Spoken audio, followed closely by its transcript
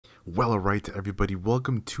Well, alright everybody,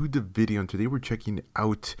 welcome to the video, and today we're checking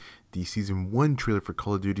out the Season 1 trailer for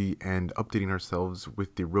Call of Duty and updating ourselves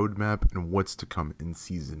with the roadmap and what's to come in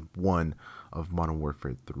Season 1 of Modern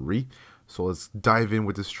Warfare 3. So let's dive in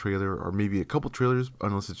with this trailer, or maybe a couple trailers,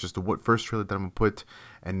 unless it's just the first trailer that I'm going to put,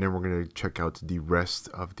 and then we're going to check out the rest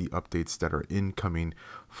of the updates that are incoming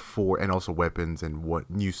for, and also weapons and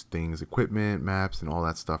what new things, equipment, maps, and all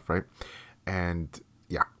that stuff, right? And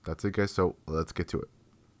yeah, that's it guys, so let's get to it.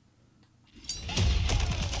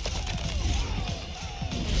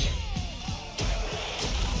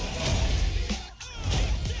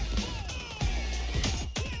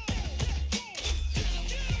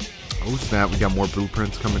 Oh snap, we got more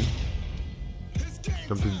blueprints coming.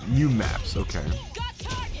 Something new maps, okay.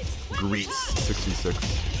 Greece 66.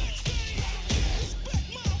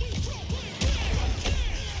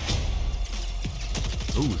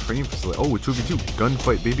 Oh, training facility. Oh, 2v2.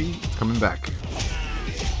 Gunfight, baby. It's coming back.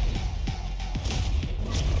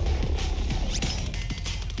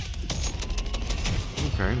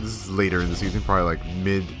 Okay, this is later in the season, probably like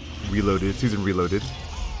mid-reloaded, season reloaded.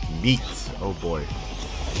 Meat. Oh boy.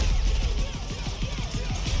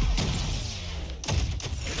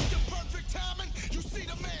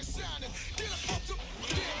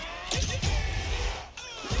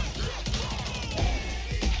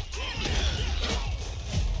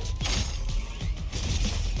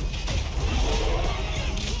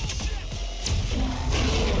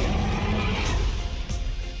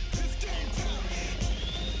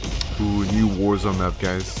 Ooh, new warzone map,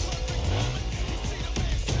 guys.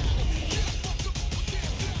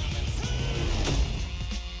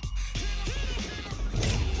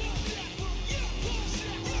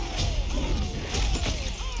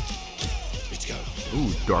 Let's go.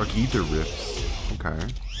 Ooh, dark ether rifts. Okay.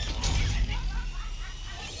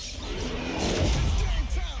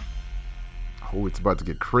 Oh, it's about to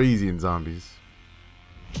get crazy in zombies.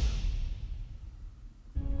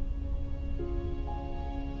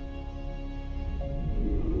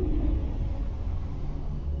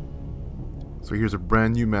 So here's a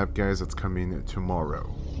brand new map, guys, that's coming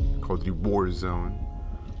tomorrow, called the Warzone.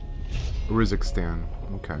 Kazakhstan.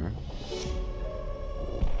 Okay.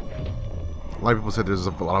 A lot of people said there's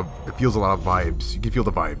a lot of, it feels a lot of vibes. You can feel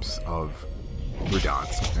the vibes of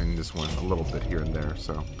Verdansk and this one a little bit here and there.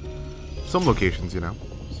 So some locations, you know.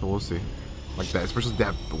 So we'll see. Like that, especially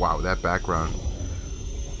that. Wow, that background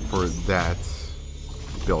for that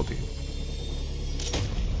building.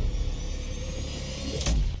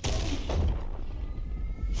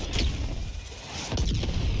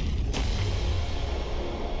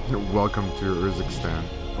 Welcome to Kazakhstan.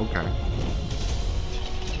 Okay.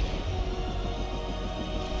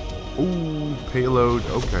 Ooh, payload.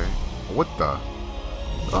 Okay. What the?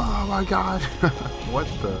 Oh my god. What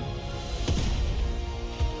the?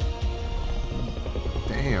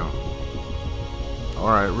 Damn.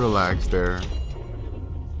 Alright, relax there.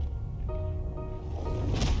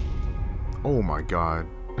 Oh my god.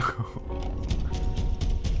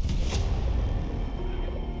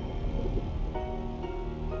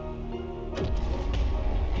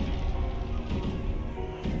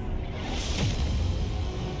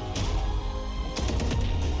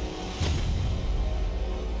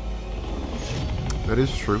 That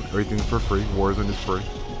is true. Everything's for free. Warzone is free.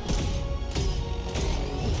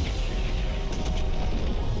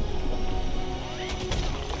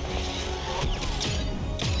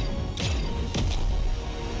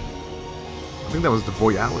 I think that was the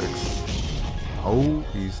boy Alex. Oh,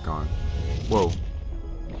 he's gone. Whoa.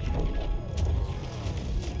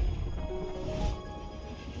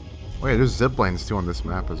 Oh yeah, there's zip lines too on this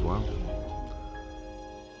map as well.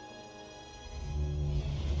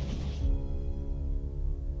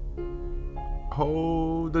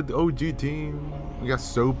 Oh, the OG team. We got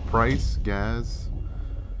Soap, Price, Gaz,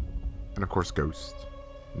 and of course Ghost.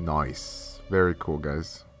 Nice. Very cool,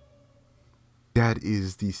 guys. That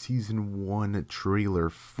is the Season 1 trailer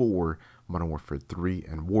for Modern Warfare 3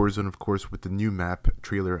 and Warzone, of course, with the new map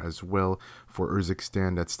trailer as well for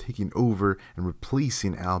Kazakhstan that's taking over and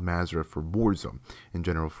replacing Al Mazrah for Warzone in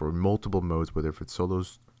general for multiple modes, whether if it's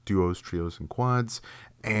solos, duos, trios, and quads,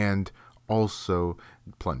 and also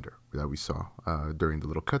plunder that we saw during the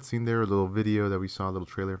little cutscene there, a little video that we saw, a little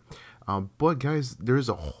trailer. But guys, there's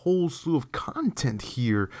a whole slew of content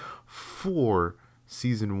here for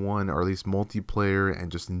Season 1, or at least multiplayer, and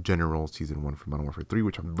just in general Season 1 for Modern Warfare 3,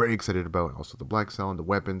 which I'm very excited about. Also the Black Cell and the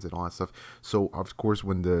weapons and all that stuff. So of course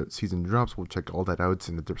when the season drops, we'll check all that out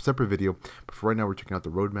in a separate video. But for right now, we're checking out the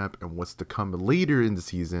roadmap and what's to come later in the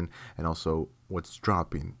season, and also what's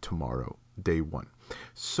dropping tomorrow, day 1.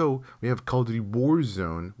 So we have Call of Duty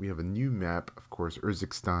Warzone. We have a new map, of course,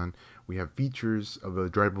 Urzikstan. We have features of a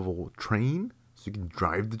drivable train, so you can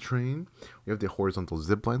drive the train. We have the horizontal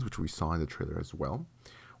zip lines, which we saw in the trailer as well.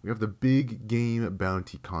 We have the big game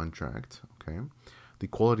bounty contract, okay? The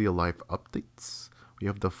quality of life updates. We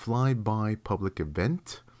have the flyby public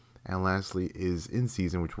event. And lastly is in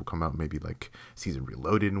season, which will come out maybe like season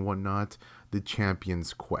reloaded and whatnot. The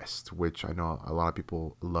Champions Quest, which I know a lot of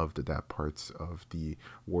people loved that parts of the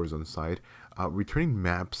Warzone side. Returning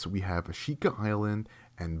maps, we have Ashika Island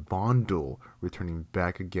and Vondel returning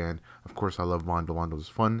back again. Of course, I love Vondel. Vondel is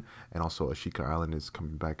fun, and also Ashika Island is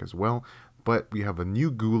coming back as well. But we have a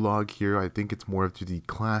new gulag here. I think it's more to the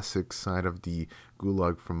classic side of the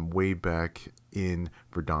gulag from way back in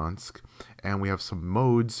Verdansk. And we have some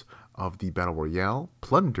modes of the Battle Royale,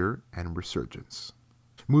 Plunder, and Resurgence.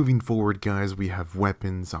 Moving forward, guys, we have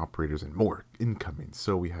weapons, operators, and more incoming.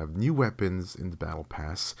 So we have new weapons in the Battle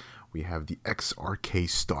Pass. We have the XRK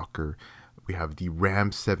Stalker. We have the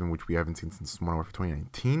Ram 7, which we haven't seen since Modern Warfare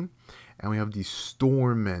 2019. And we have the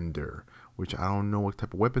Stormender, which I don't know what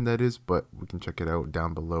type of weapon that is, but we can check it out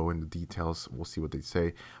down below in the details. We'll see what they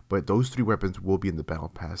say. But those 3 weapons will be in the Battle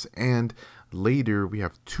Pass. And later, we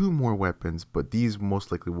have 2 more weapons, but these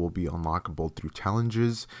most likely will be unlockable through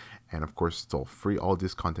challenges. And of course, it's all free. All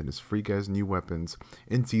this content is free, guys. New weapons.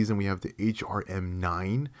 In season, we have the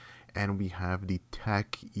HRM9, and we have the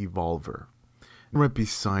Tech Evolver. Right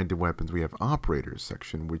beside the weapons, we have operators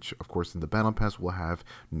section, which of course in the Battle Pass will have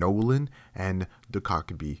Nolan and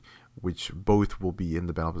Dukakibi, which both will be in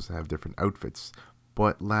the Battle Pass and have different outfits.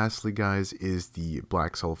 But lastly, guys, is the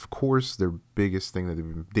Black Cell, of course. Their biggest thing that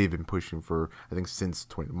they've been pushing for, I think, since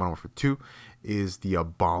Modern Warfare 2, is the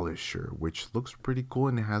Abolisher, which looks pretty cool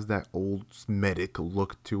and it has that old medic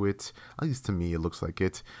look to it. At least to me, it looks like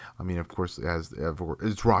it. I mean, of course,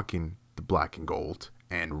 it's rocking the black and gold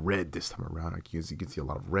and red this time around. Like you can see a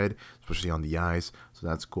lot of red, especially on the eyes, so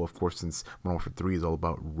that's cool. Of course, since Modern Warfare 3 is all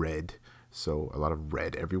about red, so a lot of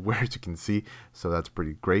red everywhere, as you can see, so that's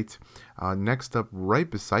pretty great. Next up, right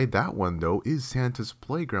beside that one though, is Santa's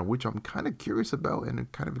Playground, which I'm kind of curious about and I'm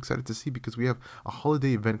kind of excited to see, because we have a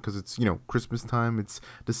holiday event, because it's, you know, Christmas time, it's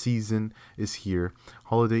the season is here.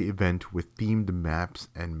 Holiday event with themed maps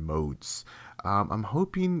and modes. I'm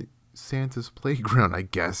hoping Santa's Playground, I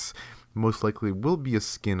guess, most likely will be a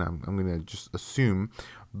skin, I'm gonna just assume,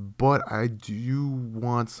 but I do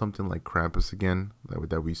want something like Krampus again,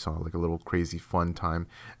 that we saw, like a little crazy fun time,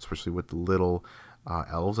 especially with the little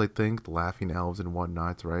elves, I think, the laughing elves and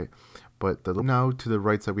whatnot, right? But now to the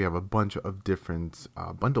right side, we have a bunch of different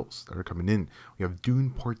bundles that are coming in. We have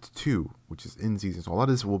Dune Part 2, which is in season. So a lot of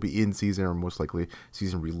this will be in season, or most likely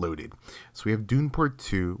season reloaded. So we have Dune Part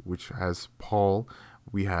 2, which has Paul.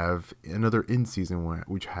 We have another in-season one,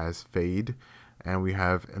 which has Fade. And we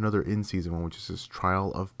have another in-season one, which is this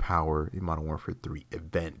Trial of Power in Modern Warfare 3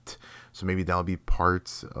 event. So maybe that'll be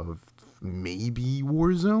parts of maybe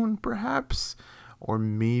Warzone, perhaps? Or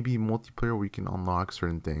maybe multiplayer where we can unlock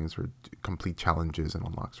certain things or complete challenges and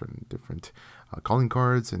unlock certain different calling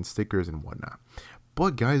cards and stickers and whatnot.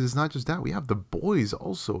 But guys, it's not just that. We have the boys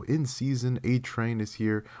also in season. A-Train is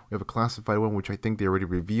here. We have a classified one, which I think they already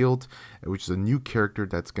revealed, which is a new character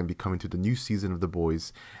that's going to be coming to the new season of the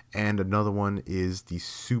boys. And another one is the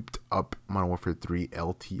souped up Modern Warfare 3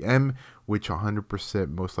 LTM, which 100%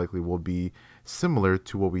 most likely will be similar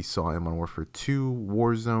to what we saw in Modern Warfare 2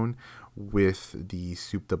 Warzone with the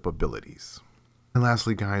souped up abilities. And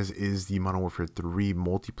lastly, guys, is the Modern Warfare 3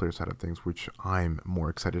 multiplayer side of things, which I'm more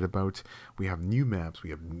excited about. We have new maps, we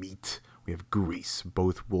have Meat, we have Greece.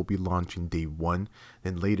 Both will be launching day 1.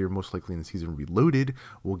 Then later, most likely in the season reloaded,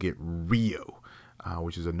 we'll get Rio,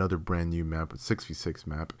 which is another brand new map, a 6v6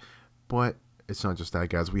 map. But it's not just that,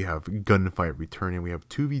 guys. We have Gunfight returning. We have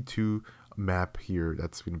 2v2 map here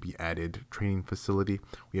that's going to be added, training facility.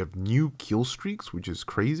 We have new kill streaks, which is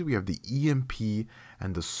crazy. We have the EMP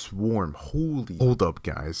and the Swarm. Hold up,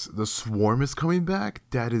 guys, the Swarm is coming back?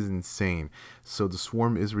 That is insane. So the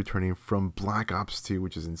Swarm is returning from Black Ops 2,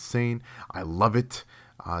 which is insane. I love it.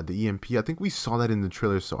 The EMP, I think we saw that in the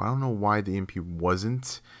trailer, so I don't know why the EMP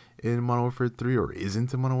wasn't in Modern Warfare 3 or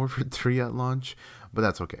isn't in Modern Warfare 3 at launch, but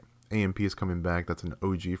that's okay. AMP is coming back. That's an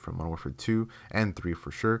OG from Modern Warfare 2 and 3 for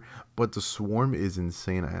sure. But the Swarm is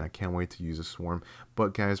insane, and I can't wait to use the Swarm.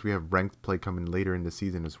 But guys, we have ranked play coming later in the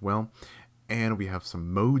season as well. And we have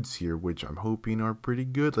some modes here, which I'm hoping are pretty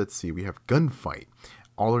good. Let's see. We have Gunfight,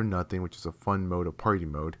 All or Nothing, which is a fun mode, a party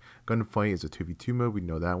mode. Gunfight is a 2v2 mode. We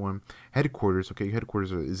know that one. Headquarters. Okay,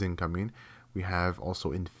 Headquarters is incoming. We have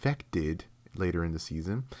also Infected later in the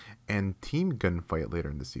season. And Team Gunfight later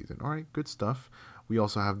in the season. All right, good stuff. We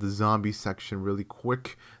also have the zombie section really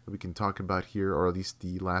quick that we can talk about here, or at least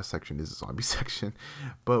the last section is a zombie section.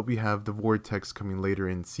 But we have the Vortex coming later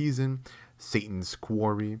in season, Satan's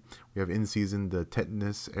Quarry. We have in season the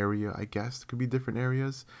Tetanus area, I guess. It could be different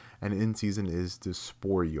areas. And in season is the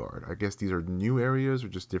Spore Yard. I guess these are new areas or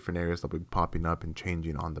just different areas that will be popping up and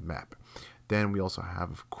changing on the map. Then we also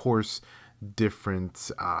have, of course, different,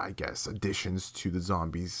 I guess, additions to the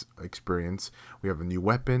zombies experience. We have a new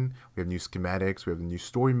weapon, we have new schematics, we have a new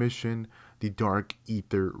story mission, the Dark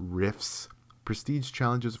Ether Rifts, prestige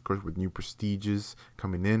challenges, of course, with new prestiges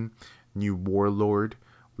coming in, new Warlord.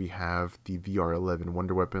 We have the VR11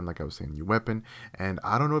 Wonder Weapon, like I was saying, new weapon. And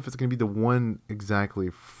I don't know if it's going to be the one exactly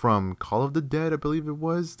from Call of the Dead, I believe it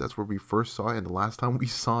was. That's where we first saw it, and the last time we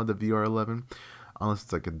saw the VR11. Unless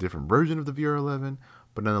it's like a different version of the VR11.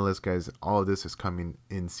 But nonetheless, guys, all of this is coming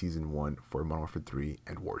in Season 1 for Modern Warfare 3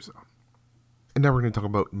 and Warzone. And now we're going to talk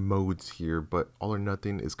about modes here, but All or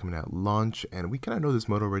Nothing is coming out launch, and we kind of know this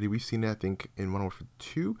mode already. We've seen it, I think, in Modern Warfare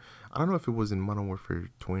 2. I don't know if it was in Modern Warfare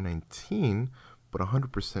 2019, but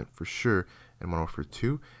 100% for sure in Modern Warfare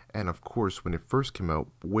 2. And of course, when it first came out,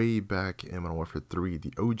 way back in Modern Warfare 3,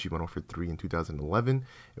 the OG Modern Warfare 3 in 2011,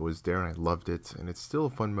 it was there and I loved it. And it's still a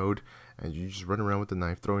fun mode, and you just run around with the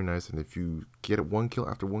knife, throwing knives, and if you get one kill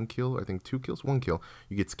after one kill, I think 2 kills, 1 kill,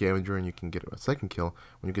 you get Scavenger and you can get a second kill.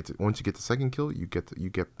 When you get to, once you get the second kill, you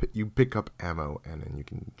pick up ammo and then you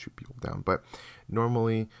can shoot people down. But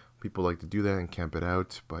normally people like to do that and camp it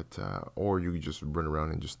out, but or you just run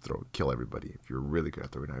around and just kill everybody if you're really good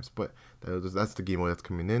at throwing knives. But that's the game mode that's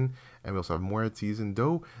coming in. And we also have more at season,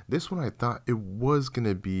 though this one I thought it was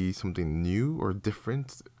gonna be something new or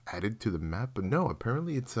different added to the map, but no,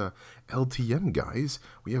 apparently it's a LTM, guys.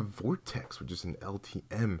 We have Vortex, which is an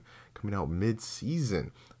LTM coming out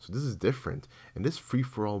mid-season, so this is different. In this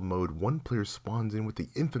free-for-all mode, one player spawns in with the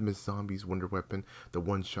infamous zombies wonder weapon, the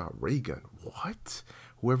one-shot ray gun. What?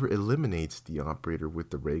 Whoever eliminates the operator with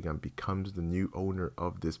the ray gun becomes the new owner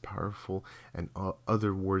of this powerful and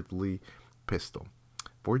otherworldly pistol.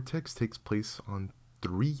 Vortex takes place on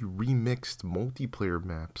 3 remixed multiplayer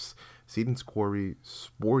maps: Satan's Quarry,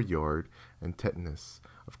 Spore Yard, and Tetanus.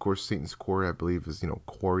 Of course, Satan's Quarry, I believe, is,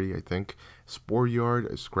 Quarry, I think. Spore Yard,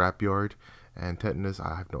 a Scrap Yard, and Tetanus,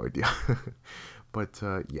 I have no idea. But,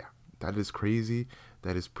 yeah, that is crazy.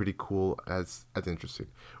 That is pretty cool. That's interesting.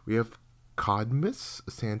 We have Codmus,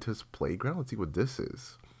 Santa's Playground. Let's see what this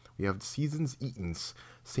is. We have Seasons Eatons,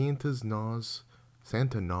 Santa Nas,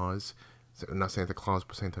 not Santa Claus,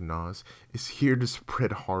 but Santa Nas, is here to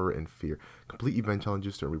spread horror and fear. Complete event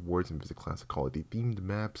challenges to earn rewards and visit classic holiday themed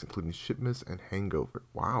maps, including Shipmas and Hangover.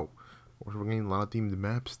 Wow, we're getting a lot of themed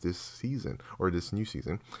maps this season, or this new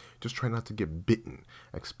season. Just try not to get bitten.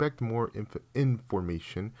 Expect more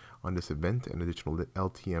information on this event and additional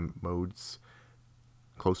LTM modes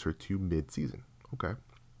closer to mid-season. Okay.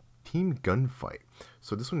 Team Gunfight.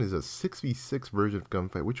 So this one is a 6v6 version of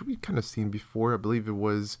Gunfight, which we've kind of seen before. I believe it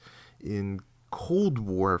was in Cold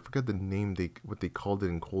War. I forgot the name, what they called it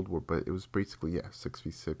in Cold War, but it was basically, yeah,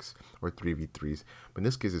 6v6 or 3v3s. But in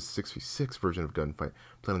this case, it's a 6v6 version of Gunfight,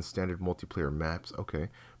 played on standard multiplayer maps. Okay.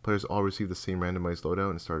 Players all receive the same randomized loadout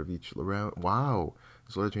at the start of each round. Wow.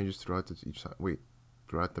 This loadout changes throughout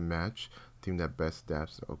throughout the match. Team that best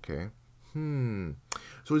adapts. Okay.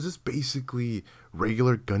 So is this basically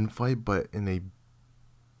regular Gunfight, but in a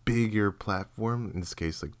bigger platform? In this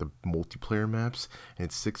case, like the multiplayer maps, and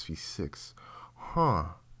it's 6v6. Huh.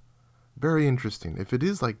 Very interesting. If it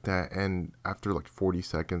is like that, and after like 40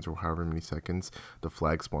 seconds or however many seconds, the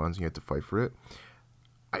flag spawns and you have to fight for it,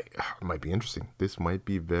 it might be interesting. This might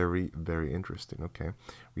be very, very interesting. Okay.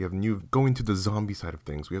 We have going to the zombie side of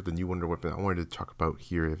things. We have the new wonder weapon I wanted to talk about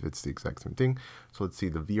here, if it's the exact same thing. So let's see.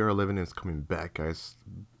 The VR11 is coming back, guys,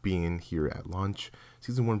 being here at launch.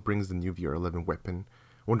 Season 1 brings the new VR11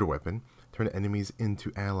 wonder weapon. Turn enemies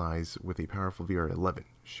into allies with a powerful VR11.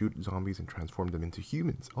 Shoot zombies and transform them into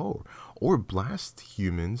humans. Oh, or blast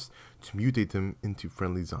humans to mutate them into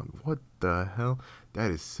friendly zombies. What the hell?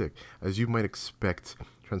 That is sick. As you might expect,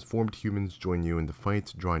 transformed humans join you in the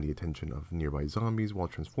fight, drawing the attention of nearby zombies, while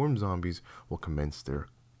transformed zombies will commence their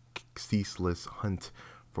ceaseless hunt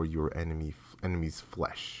for your enemy's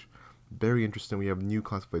flesh. Very interesting. We have new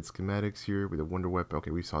classified schematics here with the wonder weapon.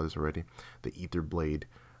 Okay, we saw this already. The Ether Blade.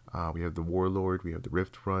 We have the Warlord, we have the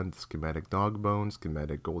Rift Run, the schematic Dog Bone,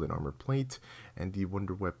 schematic Golden Armor Plate, and the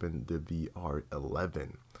Wonder Weapon, the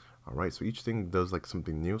VR11. Alright, so each thing does like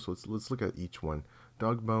something new, so let's look at each one.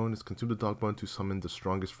 Dog Bone is consume the Dog Bone to summon the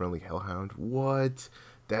strongest friendly Hellhound. What?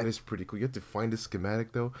 That is pretty cool. You have to find the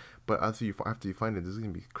schematic though, but after you find it, this is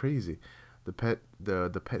going to be crazy. The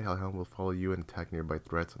pet hellhound will follow you and attack nearby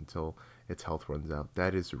threats until its health runs out.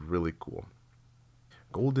 That is really cool.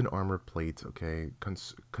 Golden armor plate, okay.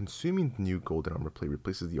 Consuming the new golden armor plate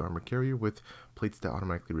replaces the armor carrier with plates that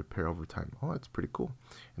automatically repair over time. Oh, that's pretty cool.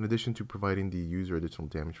 In addition to providing the user additional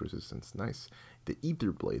damage resistance. Nice. The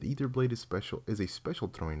ether blade. The ether blade is a special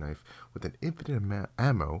throwing knife with an infinite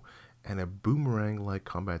ammo and a boomerang-like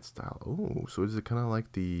combat style. Oh, so is it kind of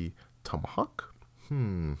like the tomahawk?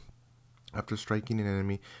 After striking an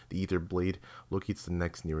enemy, the ether blade locates the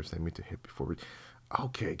next nearest enemy to hit before.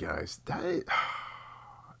 Okay, guys,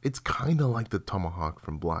 it's kind of like the tomahawk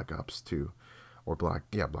from Black Ops 2, or Black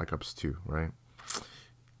Ops 2, right?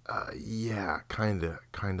 Yeah, kind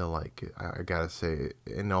of like it. I gotta say,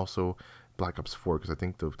 and also Black Ops 4, because I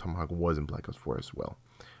think the tomahawk was in Black Ops 4 as well.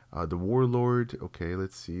 The warlord. Okay,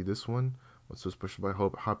 let's see this one. What's so special by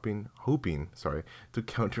hoping to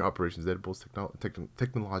counter Operations Deadpool's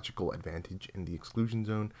technological advantage in the exclusion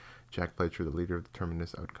zone? Jack Fletcher, the leader of the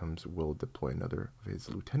Terminus Outcomes, will deploy another of his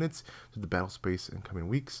lieutenants to the battle space in coming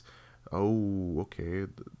weeks. Oh, okay.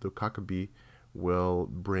 The Cockabee will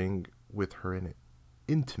bring with her an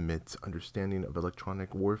intimate understanding of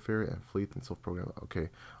electronic warfare and fleet and self-program. Okay,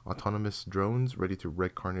 autonomous drones ready to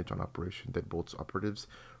wreak carnage on Operation Deadbolt's operatives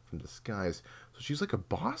from the skies. So she's like a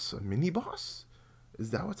boss, a mini boss? Is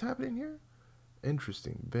that what's happening here?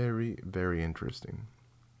 Interesting. Very, very interesting.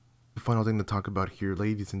 The final thing to talk about here,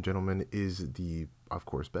 ladies and gentlemen, is the, of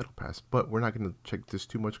course, Battle Pass. But we're not going to check this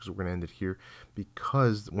too much because we're going to end it here.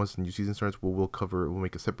 Because once the new season starts, we'll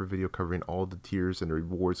make a separate video covering all the tiers and the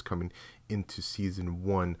rewards coming into Season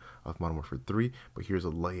 1 of Modern Warfare 3. But here's a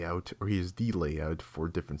layout, or here's the layout for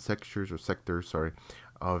different sectors,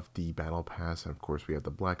 of the Battle Pass. And of course, we have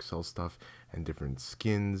the Black Cell stuff and different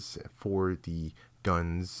skins for the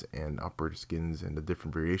guns and operator skins and the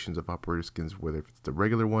different variations of operator skins, whether it's the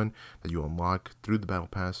regular one that you unlock through the Battle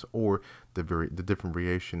Pass or the different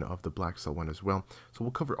variation of the Black Cell one as well. So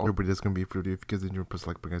we'll cover all. Everybody, that's going to be it for today. If you guys enjoyed, press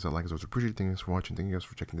like button, guys. I like it. I appreciate it. Thank you guys for watching. Thank you guys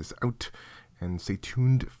for checking this out. And stay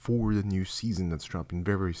tuned for the new season that's dropping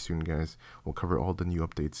very, very soon, guys. We'll cover all the new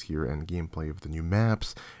updates here and gameplay of the new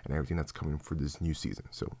maps and everything that's coming for this new season.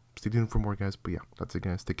 So stay tuned for more, guys. But yeah, that's it,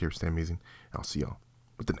 guys. Take care. Stay amazing. And I'll see y'all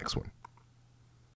with the next one.